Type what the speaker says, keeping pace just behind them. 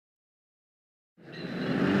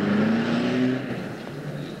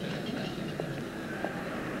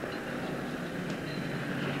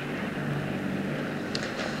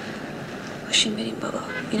بشین بریم بابا،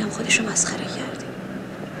 اینم خودشو مسخره کرده.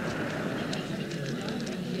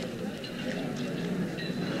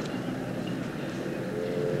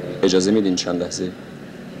 اجازه میدین چند لحظه؟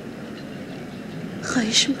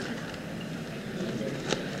 خواهش میکنم.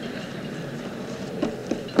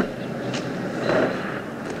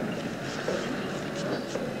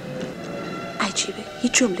 عجیبه،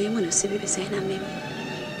 هیچ جمله مناسبی به ذهنم نمیاد.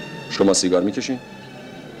 شما سیگار میکشین؟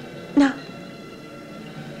 نه.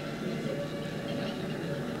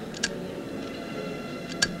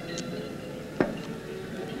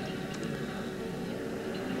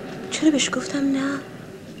 چرا بهش گفتم نه؟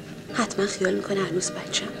 حتما خیال میکنه هنوز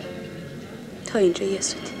بچم. تا اینجا یه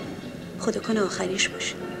سوتی، خدا کنه آخریش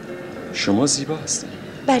باشه. شما زیبا هستید.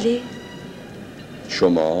 بله.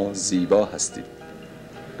 شما زیبا هستید.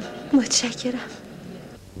 متشکرم.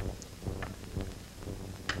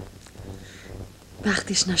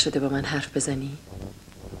 وقتیش نشده با من حرف بزنی؟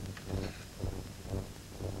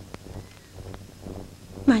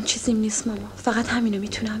 من چیزیم نیست ماما، فقط همینو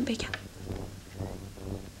میتونم بگم.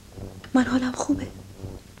 من حالم خوبه.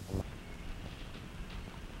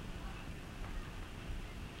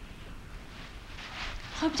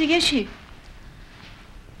 خب دیگه چی؟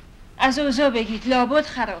 از اوضاع بگید، لابد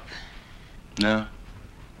خراب. نه.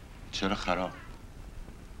 چرا خراب؟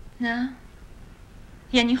 نه؟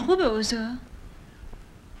 یعنی خوبه اوضاع؟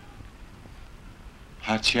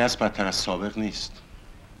 هرچی هست بدتر از سابق نیست.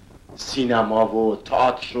 سینما و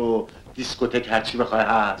تئاتر و دیسکوتک هرچی بخوای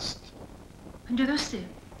هست. درسته،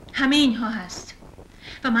 همه اینها هست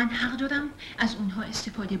و من حق دارم از اونها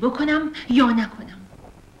استفاده بکنم یا نکنم.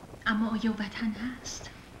 اما آیا وطن هست؟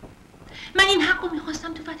 من این حق رو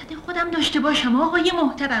میخواستم تو وطن خودم داشته باشم آقای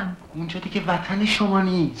محترم. اونجا دیگه وطن شما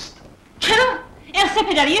نیست. چرا؟ ارث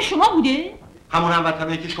پدری شما بوده؟ همون هم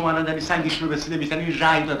وطنهایی که شما الان داری سنگشون رو به سینه میزنی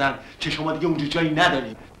رأی دادن که شما دیگه اونجا جایی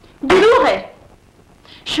ندارید. دروغه.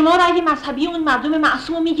 شما رأی مذهبی اون مردم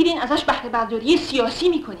معصوم رو میگیرین، ازش بهره برداری سیاسی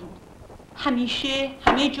میکنین. همیشه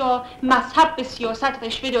همه جا مذهب به سیاست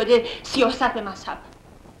رشوه داده، سیاست به مذهب.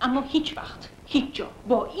 اما هیچ وقت هیچ جا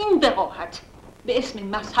با این وقاحت به اسم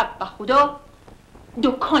مذهب و خدا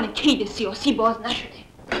دکان کید سیاسی باز نشده.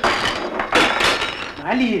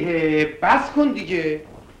 علی بس کن دیگه.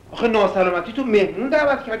 آخه ناسلامتی تو مهمون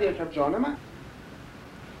دعوت کردی امشب جان من.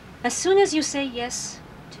 As soon as you say yes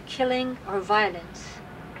to killing or violence,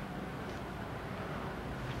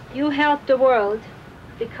 you help the world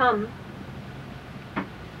become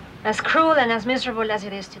as cruel and as miserable as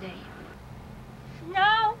it is today.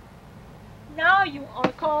 Now you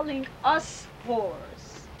are calling us whores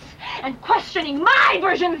and questioning my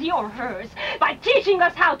version of your hers by teaching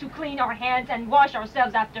us how to clean our hands and wash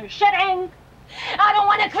ourselves after shitting. I don't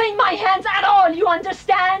want to clean my hands at all, you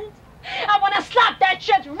understand? I want to slap that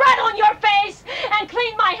shit right on your face and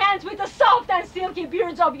clean my hands with the soft and silky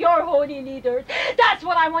beards of your holy leaders. That's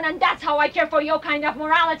what I want, and that's how I care for your kind of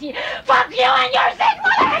morality. Fuck you and your sick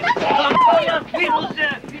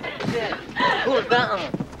mother!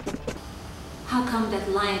 How come that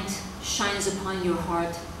light shines upon your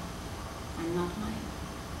heart and not mine?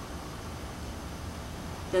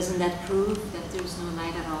 Doesn't that prove that there's no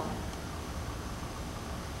light at all?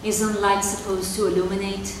 Isn't light supposed to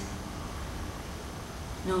illuminate,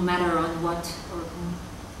 no matter on what or whom?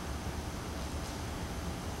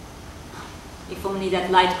 If only that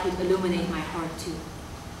light could illuminate my heart too.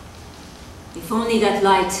 If only that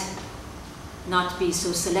light not be so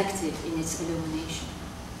selective in its illumination.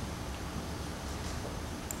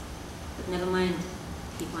 But never mind,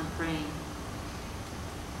 keep on praying.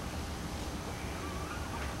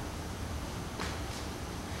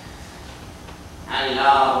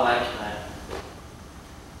 Allahu Akbar.